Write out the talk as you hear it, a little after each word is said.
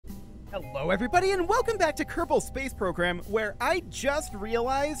Hello everybody and welcome back to Kerbal Space Program, where I just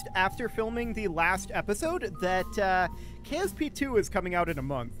realized after filming the last episode that KSP2 is coming out in a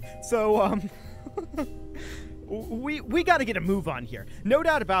month. So we got to get a move on here. No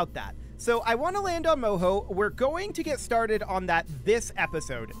doubt about that. So I want to land on Moho. We're going to get started on that this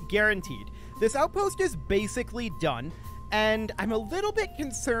episode, guaranteed. This outpost is basically done, and I'm a little bit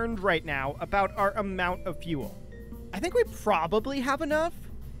concerned right now about our amount of fuel. I think we probably have enough,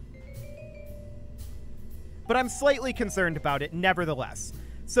 but I'm slightly concerned about it nevertheless.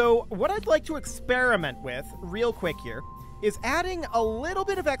 So what I'd like to experiment with real quick here is adding a little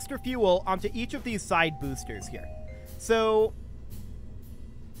bit of extra fuel onto each of these side boosters here. So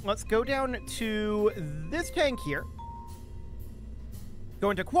let's go down to this tank here,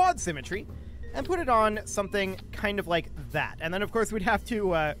 go into quad symmetry, and put it on something kind of like that. And then of course we'd have to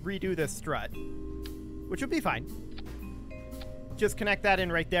redo this strut, which would be fine. Just connect that in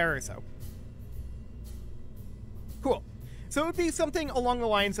right there or so. Cool. So it would be something along the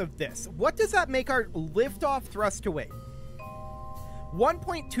lines of this. What does that make our liftoff thrust to weight?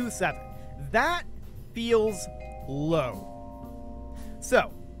 1.27. That feels low.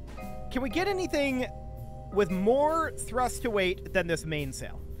 So, can we get anything with more thrust to weight than this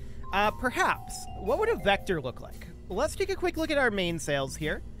mainsail? Perhaps. What would a vector look like? Let's take a quick look at our mainsails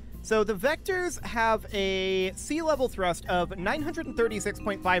here. So the vectors have a sea level thrust of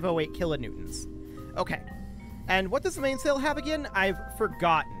 936.508 kilonewtons. Okay. And what does the mainsail have again? I've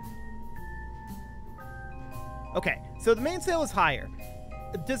forgotten. Okay, so the mainsail is higher.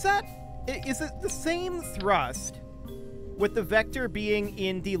 Is it the same thrust with the vector being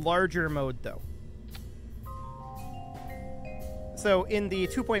in the larger mode, though? So in the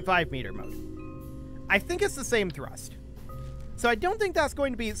 2.5 meter mode. I think it's the same thrust. So I don't think that's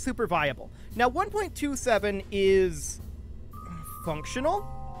going to be super viable. Now, 1.27 is functional.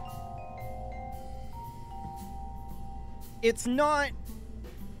 It's not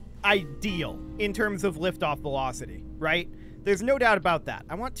ideal in terms of liftoff velocity, right? There's no doubt about that.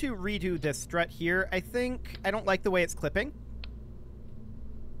 I want to redo this strut here. I don't like the way it's clipping.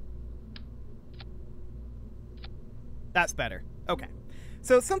 That's better. Okay.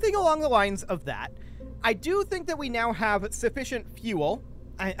 So something along the lines of that. I do think that we now have sufficient fuel.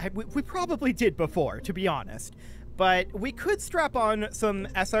 We probably did before, to be honest. But we could strap on some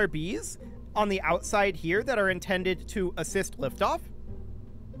SRBs on the outside here that are intended to assist liftoff.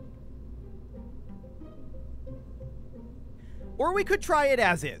 Or we could try it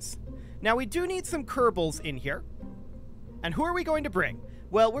as is. Now, we do need some Kerbals in here. And who are we going to bring?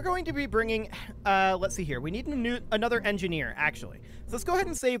 Well, we're going to be bringing, let's see here. We need another engineer, actually. So let's go ahead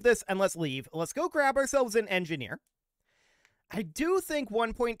and save this and let's leave. Let's go grab ourselves an engineer. I do think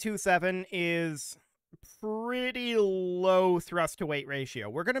 1.27 is pretty low thrust to weight ratio.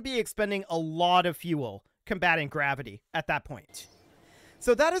 We're going to be expending a lot of fuel combating gravity at that point.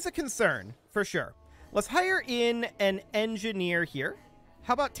 So that is a concern for sure. Let's hire in an engineer here.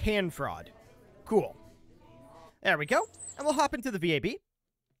 How about Tan Fraud? Cool. There we go. And we'll hop into the VAB.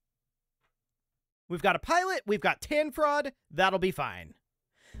 We've got a pilot, we've got Tan Fraud, that'll be fine.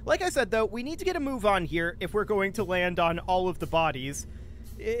 Like I said though, we need to get a move on here if we're going to land on all of the bodies,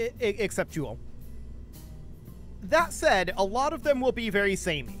 except Jewel. That said, a lot of them will be very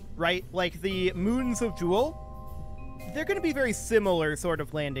samey, right? Like the Moons of Jewel, they're going to be very similar sort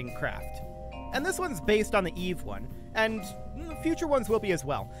of landing craft. And this one's based on the Eve one, and future ones will be as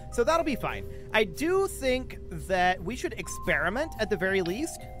well. So that'll be fine. I do think that we should experiment, at the very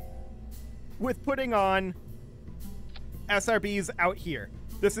least, with putting on SRBs out here.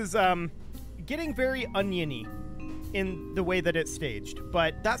 This is getting very oniony in the way that it's staged,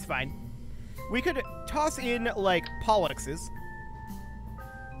 but that's fine. We could toss in, like, Parallaxes.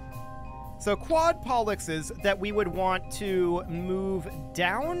 So quad Parallaxes that we would want to move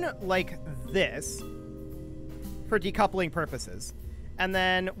down like this for decoupling purposes. And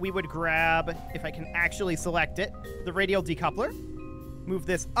then we would grab, if I can actually select it, the radial decoupler. Move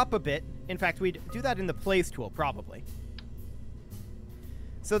this up a bit. In fact, we'd do that in the place tool, probably.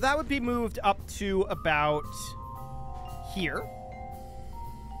 So that would be moved up to about here.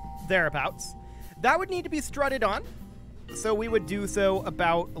 Thereabouts. That would need to be strutted on. So we would do so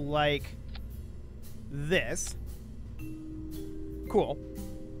about, like, this. Cool.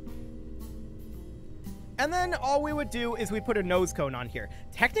 And then all we would do is we put a nose cone on here.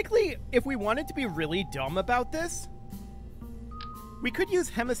 Technically, if we wanted to be really dumb about this, we could use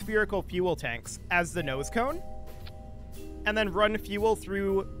hemispherical fuel tanks as the nose cone, and then run fuel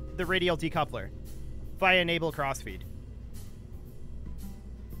through the radial decoupler via enable crossfeed.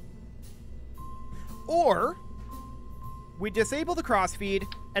 Or we disable the crossfeed,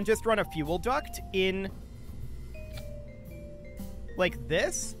 and just run a fuel duct in like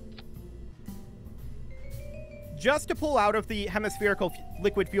this, just to pull out of the hemispherical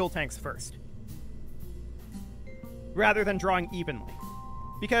liquid fuel tanks first, rather than drawing evenly.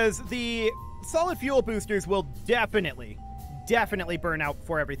 Because the solid fuel boosters will definitely burn out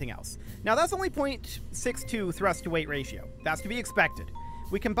before everything else. Now, that's only 0.62 thrust to weight ratio. That's to be expected.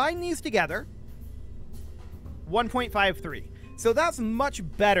 We combine these together, 1.53. So that's much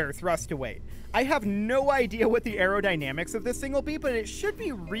better thrust to weight. I have no idea what the aerodynamics of this thing will be, but it should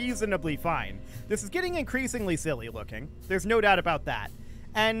be reasonably fine. This is getting increasingly silly looking. There's no doubt about that.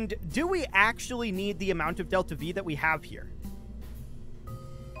 And do we actually need the amount of delta V that we have here?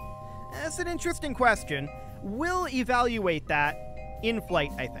 That's an interesting question. We'll evaluate that in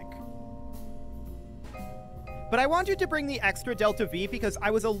flight, I think. But I wanted to bring the extra delta V because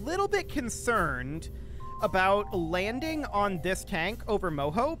I was a little bit concerned about landing on this tank over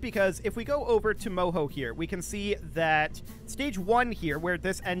Moho, because if we go over to Moho here, we can see that stage 1 here, where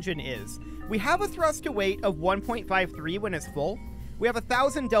this engine is, we have a thrust to weight of 1.53 when it's full. We have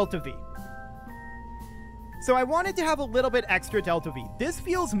 1,000 delta V. So I wanted to have a little bit extra delta V. This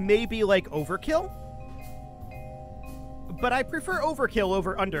feels maybe like overkill, but I prefer overkill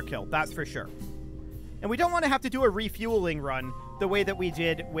over underkill, that's for sure. And we don't want to have to do a refueling run the way that we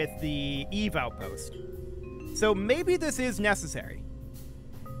did with the Eve outpost. So maybe this is necessary.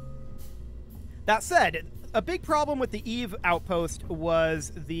 That said, a big problem with the Eve outpost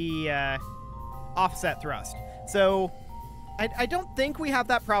was the offset thrust. So I don't think we have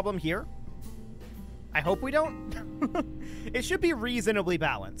that problem here. I hope we don't. It should be reasonably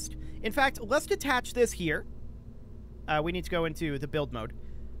balanced. In fact, let's detach this here. We need to go into the build mode.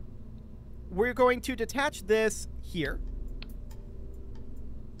 We're going to detach this here.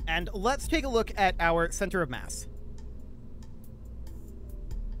 And let's take a look at our center of mass.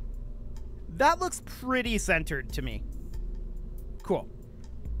 That looks pretty centered to me. Cool.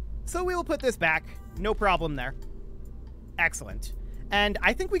 So we will put this back. No problem there. Excellent. And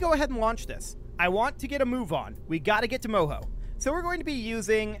I think we go ahead and launch this. I want to get a move on. We got to get to Moho. So we're going to be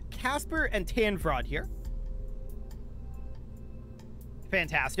using Casper and Tanfraud here.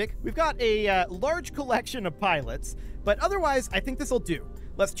 Fantastic. We've got a large collection of pilots, but otherwise, I think this will do.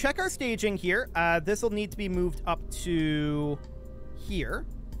 Let's check our staging here. This will need to be moved up to here.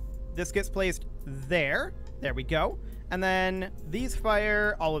 This gets placed there. There we go. And then these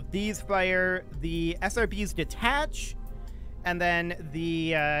fire, all of these fire, the SRBs detach, and then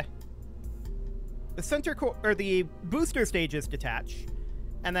the center or the booster stages detach,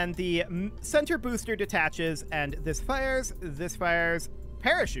 and then the center booster detaches, and this fires,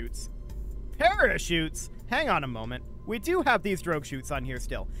 parachutes. Parachutes? Hang on a moment. We do have these drogue chutes on here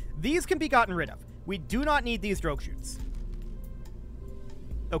still. These can be gotten rid of. We do not need these drogue chutes.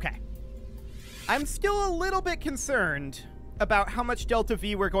 Okay. I'm still a little bit concerned about how much delta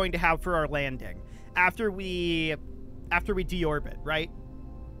V we're going to have for our landing after we deorbit, right?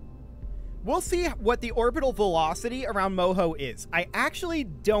 We'll see what the orbital velocity around Moho is. I actually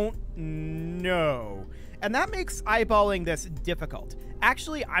don't know. And that makes eyeballing this difficult.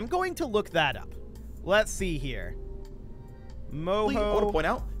 Actually, I'm going to look that up. Let's see here. Moho. I want to point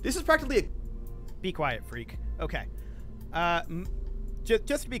out, this is practically a... Be quiet, freak. Okay.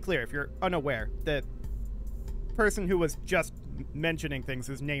 Just to be clear, if you're unaware, the person who was just mentioning things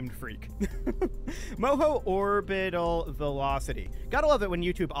is named Freak. Moho orbital velocity. Gotta love it when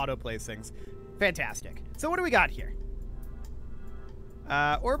YouTube autoplays things. Fantastic. So what do we got here?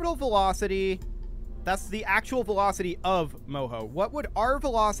 Orbital velocity. That's the actual velocity of Moho. What would our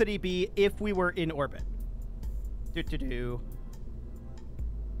velocity be if we were in orbit?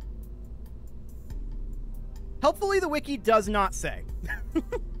 Helpfully, the wiki does not say.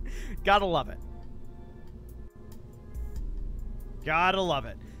 Gotta love it. Gotta love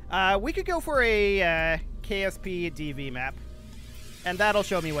it. We could go for a KSP DV map, and that'll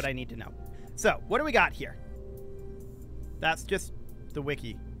show me what I need to know. So, what do we got here? That's just the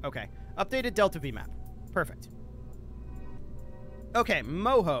wiki. Okay. Updated Delta V map. Perfect. Okay,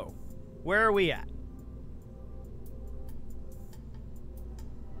 Moho. Where are we at?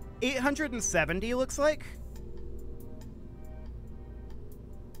 870 looks like.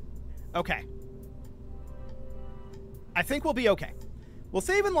 Okay. I think we'll be okay. We'll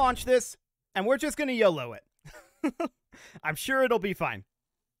save and launch this, and we're just gonna YOLO it. I'm sure it'll be fine.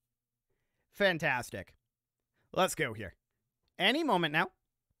 Fantastic. Let's go here. Any moment now.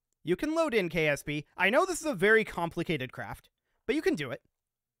 You can load in KSP. I know this is a very complicated craft, but you can do it.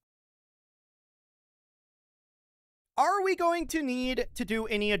 Are we going to need to do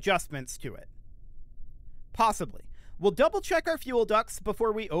any adjustments to it? Possibly. We'll double check our fuel ducts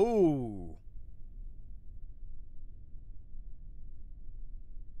before we... Oh.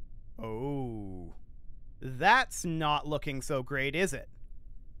 Oh. That's not looking so great, is it?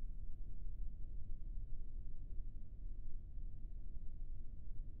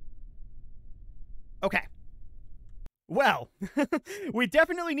 Okay. Well, we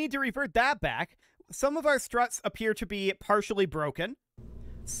definitely need to revert that back. Some of our struts appear to be partially broken.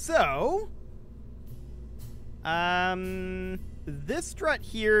 So, this strut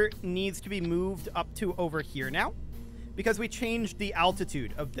here needs to be moved up to over here now, because we changed the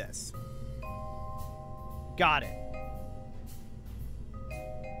altitude of this. Got it.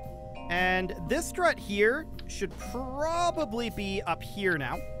 And this strut here should probably be up here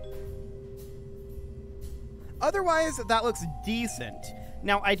now. Otherwise, that looks decent.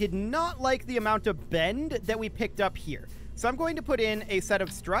 Now, I did not like the amount of bend that we picked up here. So I'm going to put in a set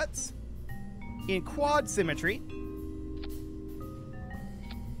of struts in quad symmetry.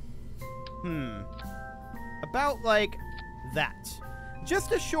 About like that. Just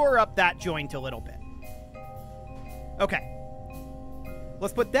to shore up that joint a little bit. Okay.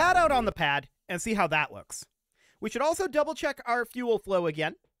 Let's put that out on the pad and see how that looks. We should also double check our fuel flow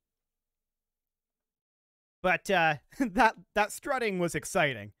again. But that strutting was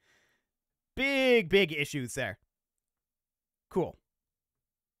exciting. Big issues there. Cool.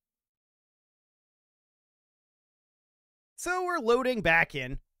 So we're loading back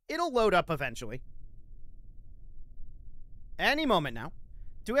in. It'll load up eventually. Any moment now.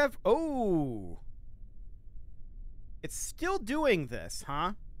 Do we have... Oh. It's still doing this,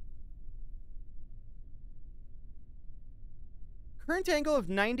 huh? Current angle of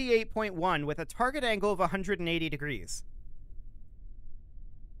 98.1 with a target angle of 180 degrees.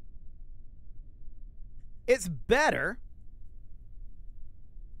 It's better.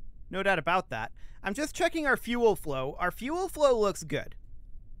 No doubt about that. I'm just checking our fuel flow. Our fuel flow looks good.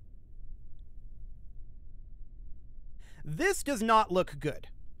 This does not look good,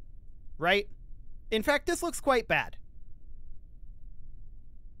 right? In fact, this looks quite bad.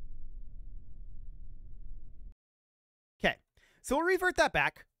 Okay, so we'll revert that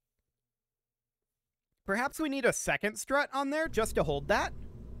back. Perhaps we need a second strut on there just to hold that.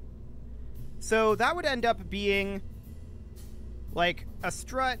 So that would end up being like a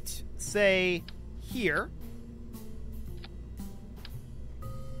strut, say, here.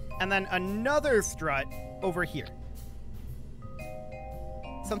 And then another strut over here.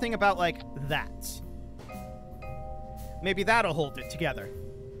 Something about like that. Maybe that'll hold it together.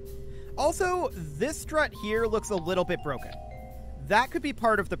 Also, this strut here looks a little bit broken. That could be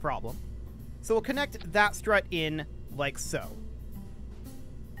part of the problem. So we'll connect that strut in like so.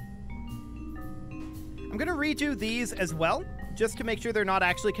 I'm going to redo these as well, just to make sure they're not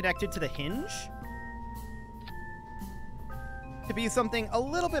actually connected to the hinge. To be something a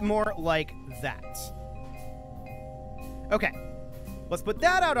little bit more like that. Okay, let's put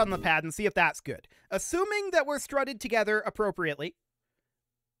that out on the pad and see if that's good. Assuming that we're strutted together appropriately,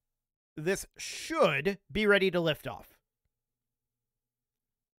 this should be ready to lift off.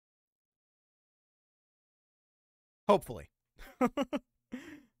 Hopefully.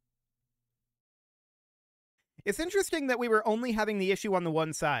 It's interesting that we were only having the issue on the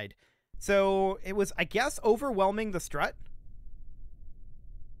one side. So it was, I guess, overwhelming the strut.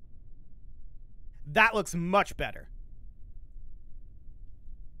 That looks much better.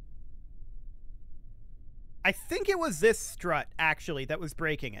 I think it was this strut, actually, that was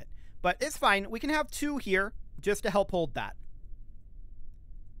breaking it. But it's fine. We can have two here just to help hold that.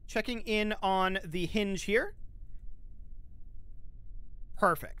 Checking in on the hinge here.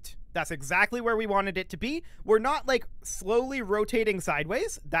 Perfect. That's exactly where we wanted it to be. We're not, like, slowly rotating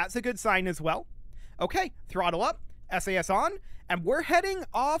sideways. That's a good sign as well. Okay, throttle up, SAS on, and we're heading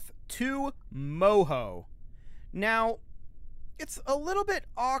off to Moho. Now, it's a little bit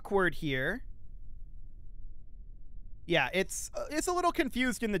awkward here. Yeah, it's a little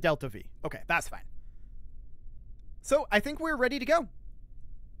confused in the Delta V. Okay, that's fine. So, I think we're ready to go.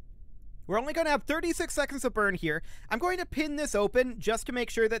 We're only going to have 36 seconds of burn here. I'm going to pin this open just to make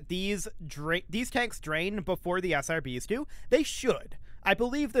sure that these tanks drain before the SRBs do. They should. I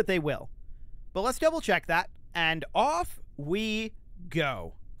believe that they will. But let's double check that. And off we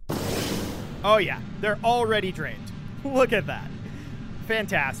go. Oh yeah, they're already drained. Look at that.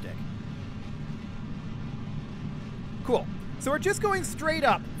 Fantastic. Cool. So we're just going straight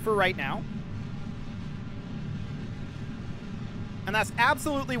up for right now. And that's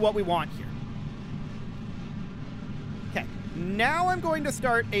absolutely what we want here. Okay, now I'm going to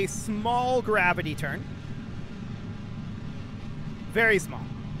start a small gravity turn. Very small.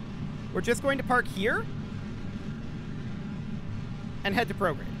 We're just going to park here. and head to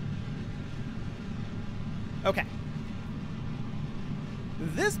prograde. Okay.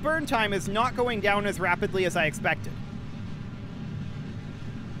 This burn time is not going down as rapidly as I expected.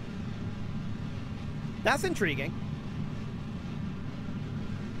 That's intriguing.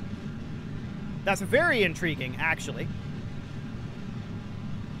 That's very intriguing, actually.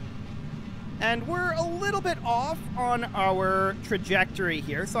 And we're a little bit off on our trajectory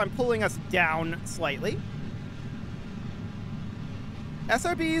here, so I'm pulling us down slightly.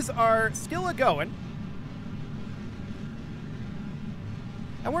 SRBs are still a-going.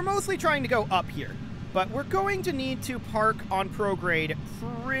 And we're mostly trying to go up here. But we're going to need to park on prograde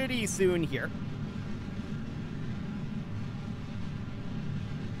pretty soon here.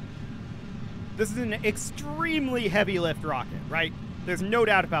 This is an extremely heavy lift rocket, right? There's no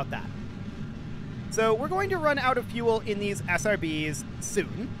doubt about that. So we're going to run out of fuel in these SRBs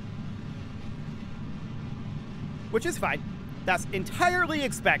soon. Which is fine. That's entirely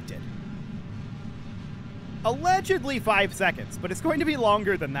expected. Allegedly 5 seconds, but it's going to be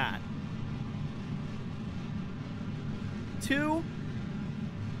longer than that. 2,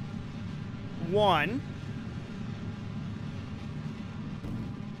 1.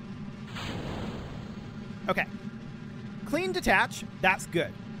 Okay. Clean detach, that's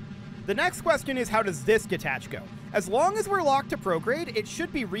good. The next question is, how does this detach go? As long as we're locked to prograde, it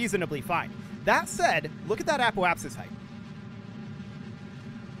should be reasonably fine. That said, look at that apoapsis height.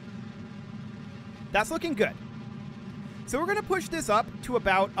 That's looking good. So we're going to push this up to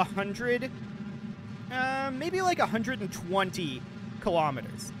about 100, maybe like 120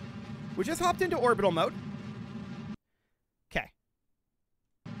 kilometers. We just hopped into orbital mode. Okay.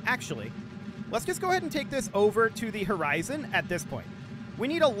 Actually, let's just go ahead and take this over to the horizon at this point. We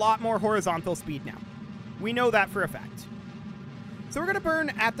need a lot more horizontal speed now. We know that for a fact. So we're going to burn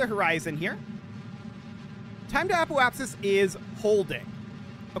at the horizon here. Time to apoapsis is holding.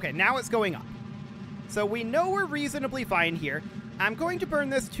 Okay, now it's going up. So we know we're reasonably fine here. I'm going to burn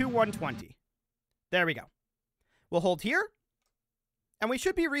this to 120. There we go. We'll hold here, and we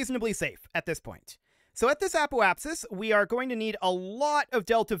should be reasonably safe at this point. So at this apoapsis, we are going to need a lot of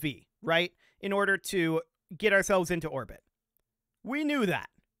delta V, right, in order to get ourselves into orbit. We knew that.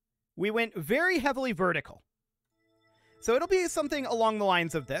 We went very heavily vertical. So it'll be something along the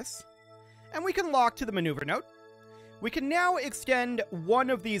lines of this. And we can lock to the maneuver node. We can now extend one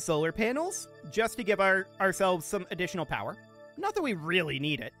of these solar panels just to give ourselves some additional power. Not that we really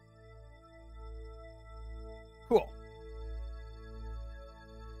need it. Cool.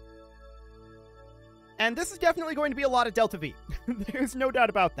 And this is definitely going to be a lot of delta V. There's no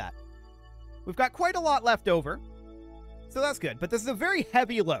doubt about that. We've got quite a lot left over. So that's good. But this is a very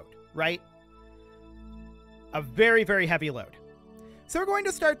heavy load, right? A very, very heavy load. So we're going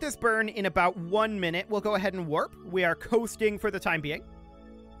to start this burn in about 1 minute. We'll go ahead and warp. We are coasting for the time being.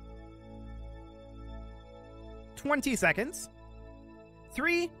 20 seconds.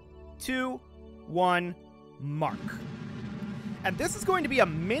 3, 2, 1, mark. And this is going to be a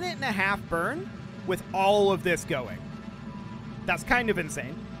 1.5-minute burn with all of this going. That's kind of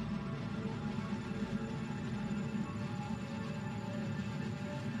insane.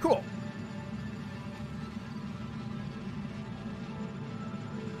 Cool.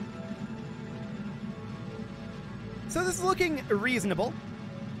 So this is looking reasonable.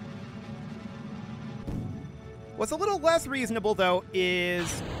 What's a little less reasonable, though,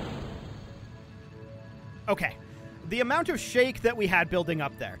 is... Okay. The amount of shake that we had building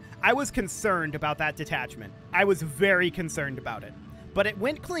up there. I was concerned about that detachment. I was very concerned about it. But it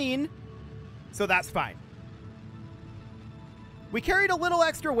went clean, so that's fine. We carried a little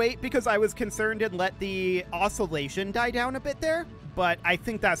extra weight because I was concerned and let the oscillation die down a bit there, but I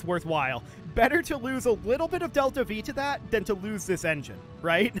think that's worthwhile. Better to lose a little bit of delta V to that than to lose this engine,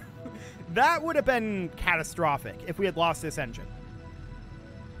 right? That would have been catastrophic if we had lost this engine.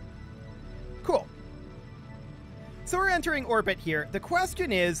 Cool. So we're entering orbit here. The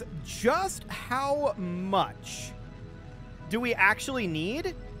question is, just how much do we actually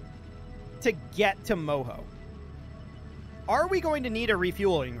need to get to Moho? Are we going to need a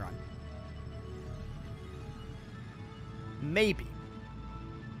refueling run? Maybe.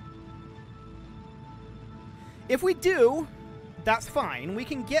 If we do, that's fine. We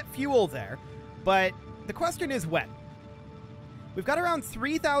can get fuel there, but the question is when. We've got around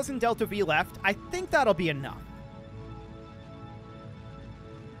 3,000 delta V left. I think that'll be enough.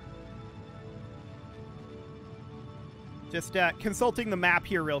 Just consulting the map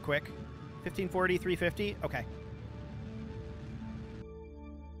here real quick. 1540, 350. Okay.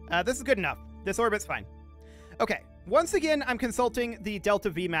 This is good enough. This orbit's fine. Okay, Once again, I'm consulting the Delta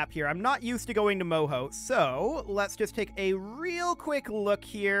V map here. I'm not used to going to Moho, so let's just take a real quick look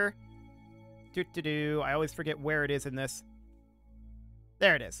here. I always forget where it is in this.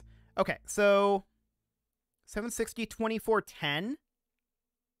 There it is. Okay, so 760, 2410,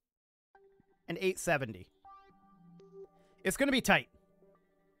 and 870. It's going to be tight.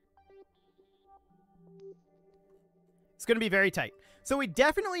 It's going to be very tight. So we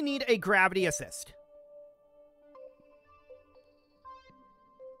definitely need a gravity assist.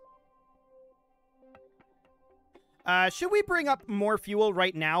 Should we bring up more fuel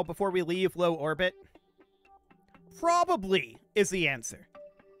right now before we leave low orbit? Probably is the answer.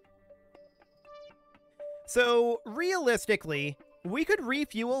 So, realistically, we could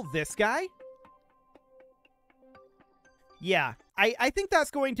refuel this guy. Yeah, I think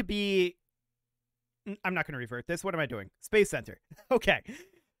that's going to be... I'm not going to revert this. What am I doing? Space Center. Okay.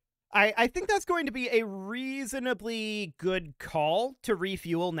 I think that's going to be a reasonably good call to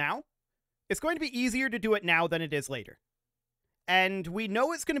refuel now. It's going to be easier to do it now than it is later. And we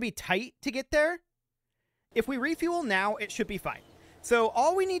know it's going to be tight to get there. If we refuel now, it should be fine. So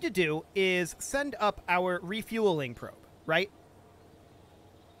all we need to do is send up our refueling probe, right?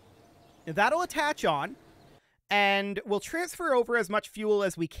 That'll attach on, and we'll transfer over as much fuel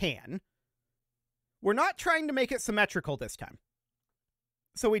as we can. We're not trying to make it symmetrical this time.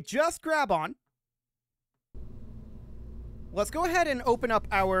 So we just grab on. Let's go ahead and open up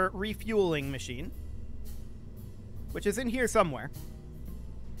our refueling machine, which is in here somewhere.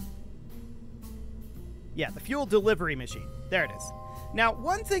 Yeah, the fuel delivery machine. There it is. Now,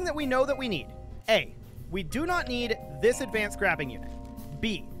 one thing that we know that we need. A, we do not need this advanced grabbing unit.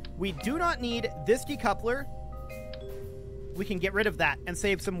 B, we do not need this decoupler. We can get rid of that and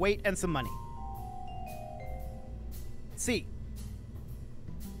save some weight and some money. C,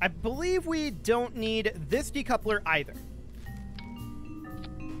 I believe we don't need this decoupler either.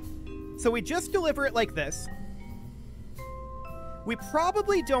 So we just deliver it like this. We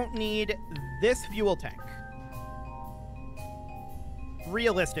probably don't need this fuel tank.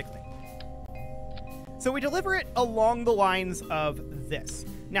 Realistically. So we deliver it along the lines of this.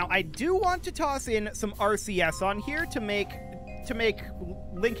 Now, I do want to toss in some RCS on here to make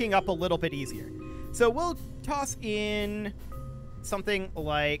linking up a little bit easier. So we'll toss in something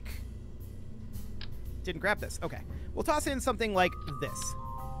like... Didn't grab this. Okay. We'll toss in something like this.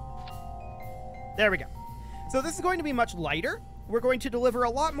 There we go. So this is going to be much lighter. We're going to deliver a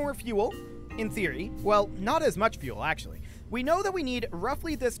lot more fuel, in theory. Well, not as much fuel, actually. We know that we need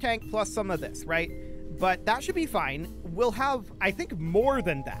roughly this tank plus some of this, right? But that should be fine. We'll have, I think, more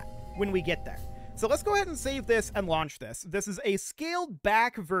than that when we get there. So let's go ahead and save this and launch this. This is a scaled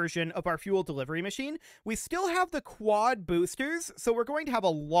back version of our fuel delivery machine. We still have the quad boosters, so we're going to have a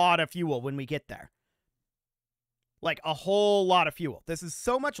lot of fuel when we get there. Like, a whole lot of fuel. This is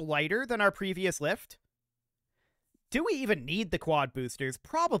so much lighter than our previous lift. Do we even need the quad boosters?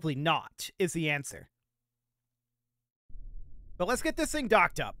 Probably not, is the answer. But let's get this thing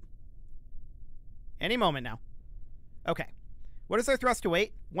docked up. Any moment now. Okay. What is our thrust to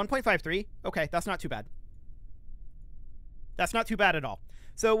weight? 1.53. Okay, that's not too bad. That's not too bad at all.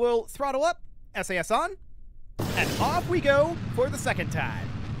 So we'll throttle up, SAS on, and off we go for the second time.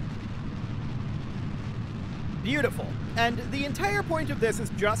 Beautiful. And the entire point of this is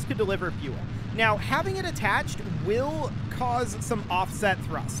just to deliver fuel. Now, having it attached will cause some offset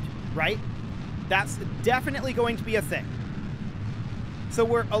thrust, right? That's definitely going to be a thing. So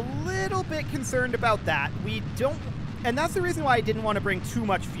we're a little bit concerned about that. We don't... And that's the reason why I didn't want to bring too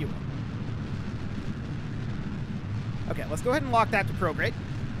much fuel. Okay, let's go ahead and lock that to prograde.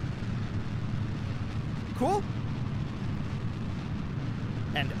 Cool.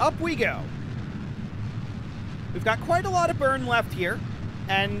 And up we go. We've got quite a lot of burn left here,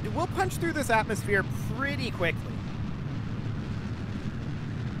 and we'll punch through this atmosphere pretty quickly.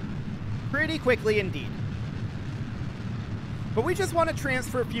 Pretty quickly indeed. But we just want to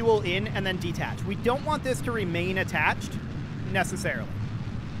transfer fuel in and then detach. We don't want this to remain attached, necessarily.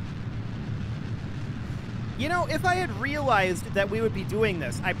 You know, if I had realized that we would be doing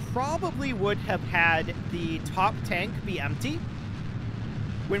this, I probably would have had the top tank be empty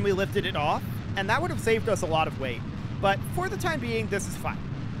when we lifted it off, and that would have saved us a lot of weight. But for the time being, this is fine.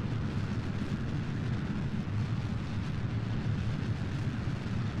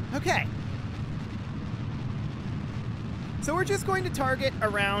 Okay. So we're just going to target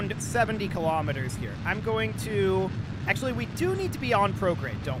around 70 kilometers here. I'm going to... Actually, we do need to be on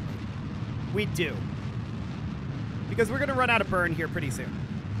prograde, don't we? We do. Because we're going to run out of burn here pretty soon.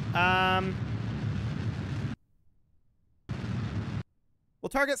 We'll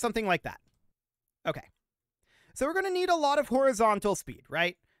target something like that. Okay. So we're going to need a lot of horizontal speed,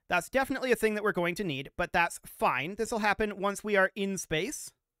 right? That's definitely a thing that we're going to need, but that's fine. This will happen once we are in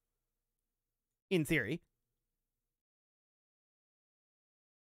space, in theory.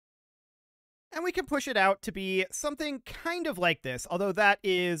 And we can push it out to be something kind of like this, although that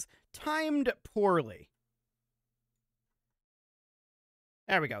is timed poorly.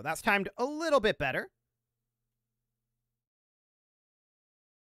 There we go. That's timed a little bit better.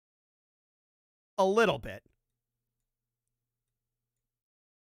 A little bit.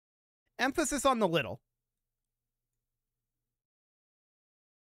 Emphasis on the little.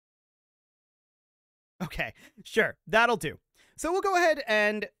 Okay, sure. That'll do. So we'll go ahead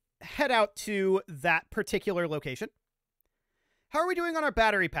and head out to that particular location. How are we doing on our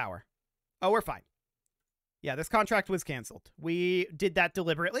battery power? Oh, we're fine. Yeah, this contract was canceled. We did that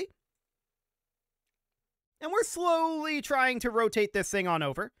deliberately. And we're slowly trying to rotate this thing on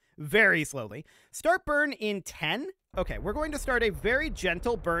over. Very slowly. Start burn in 10. Okay, we're going to start a very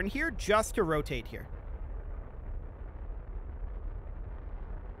gentle burn here just to rotate here.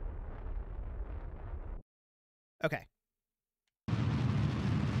 Okay.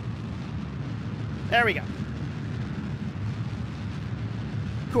 There we go.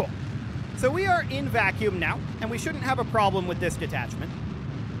 Cool. So we are in vacuum now, and we shouldn't have a problem with this detachment.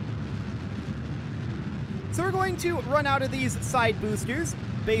 So we're going to run out of these side boosters,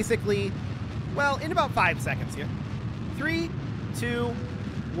 basically, well, in about 5 seconds here. 3, 2,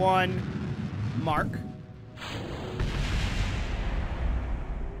 1, mark.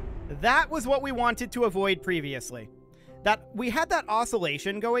 That was what we wanted to avoid previously. That we had that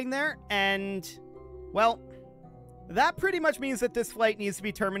oscillation going there, and, well, that pretty much means that this flight needs to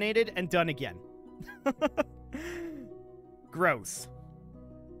be terminated and done again. Gross.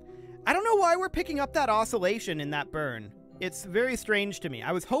 I don't know why we're picking up that oscillation in that burn. It's very strange to me.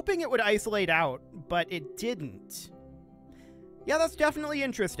 I was hoping it would isolate out, but it didn't. Yeah, that's definitely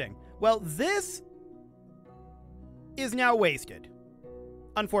interesting. Well, this is now wasted,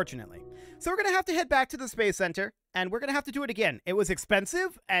 unfortunately. So we're going to have to head back to the Space Center, and we're going to have to do it again. It was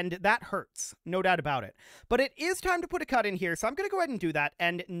expensive, and that hurts, no doubt about it. But it is time to put a cut in here, so I'm going to go ahead and do that.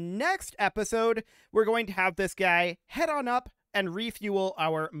 And next episode, we're going to have this guy head on up and refuel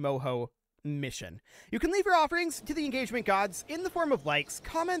our Moho mission. You can leave your offerings to the engagement gods in the form of likes,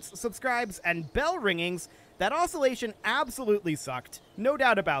 comments, subscribes, and bell ringings. That oscillation absolutely sucked, no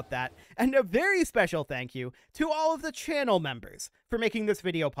doubt about that. And a very special thank you to all of the channel members for making this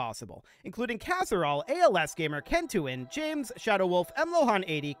video possible, including Casserole, ALS Gamer, Kentuin, James, Shadowwolf,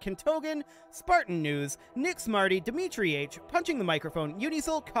 Mlohan80, Kentogan, Spartan News, Nick Smarty, Dimitri H, Punching the Microphone,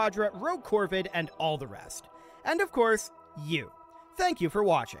 Unisil, Kadra, Rogue Corvid, and all the rest. And of course, you. Thank you for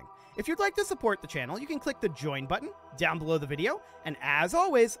watching. If you'd like to support the channel, you can click the join button down below the video, and as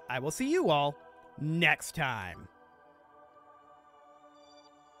always, I will see you all next time.